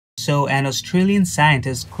So, an Australian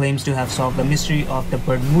scientist claims to have solved the mystery of the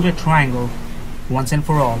Bermuda Triangle once and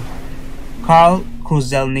for all. Karl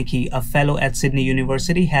Krusezelnicki, a fellow at Sydney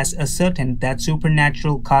University, has ascertained that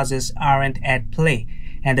supernatural causes aren't at play,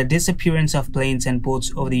 and the disappearance of planes and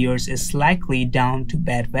boats over the years is likely down to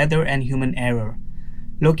bad weather and human error.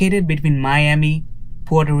 Located between Miami,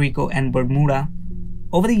 Puerto Rico, and Bermuda,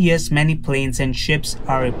 over the years many planes and ships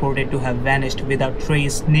are reported to have vanished without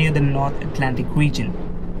trace near the North Atlantic region,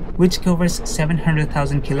 which covers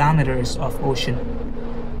 700,000 kilometers of ocean.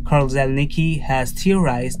 Kruszelnicki has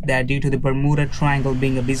theorized that due to the Bermuda Triangle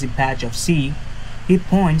being a busy patch of sea, he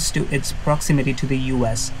points to its proximity to the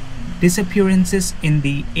US. Disappearances in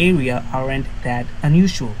the area aren't that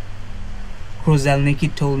unusual.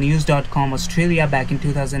 Kruszelnicki told News.com Australia back in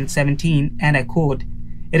 2017, and I quote,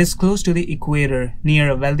 "It is close to the equator,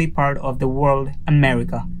 near a wealthy part of the world,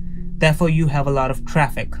 America. Therefore, you have a lot of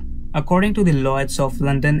traffic." According to the Lloyds of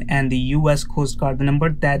London and the US Coast Guard, the number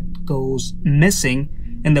that goes missing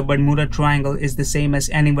in the Bermuda Triangle is the same as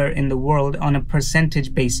anywhere in the world on a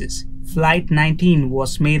percentage basis. Flight 19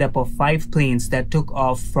 was made up of 5 planes that took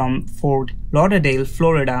off from Fort Lauderdale,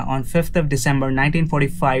 Florida on 5th of December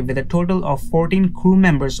 1945 with a total of 14 crew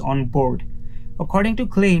members on board. According to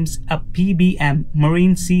claims, a PBM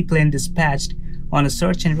Marine seaplane dispatched on a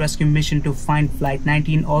search and rescue mission to find Flight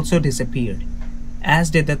 19 also disappeared,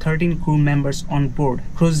 as did the 13 crew members on board.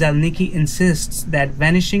 Kruszelnicki insists that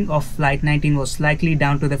vanishing of Flight 19 was likely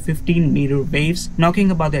down to the 15-meter waves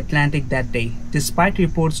knocking about the Atlantic that day. Despite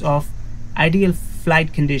reports of ideal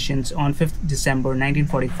flight conditions on 5th December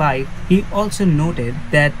 1945, he also noted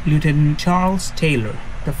that Lieutenant Charles Taylor,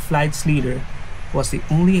 the flight's leader, was the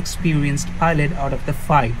only experienced pilot out of the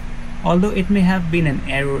 5. Although it may have been an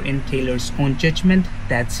error in Taylor's own judgment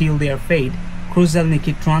that sealed their fate,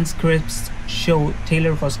 Kruszelnicki transcripts show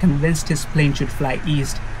Taylor was convinced his plane should fly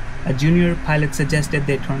east. A junior pilot suggested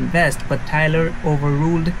they turn west, but Taylor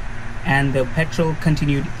overruled and the patrol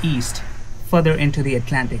continued east, further into the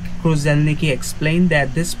Atlantic. Kruszelnicki explained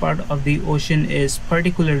that this part of the ocean is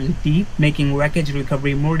particularly deep, making wreckage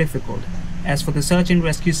recovery more difficult. As for the search and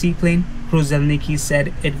rescue seaplane, Kruszelnicki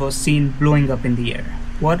said it was seen blowing up in the air.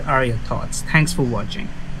 What are your thoughts? Thanks for watching.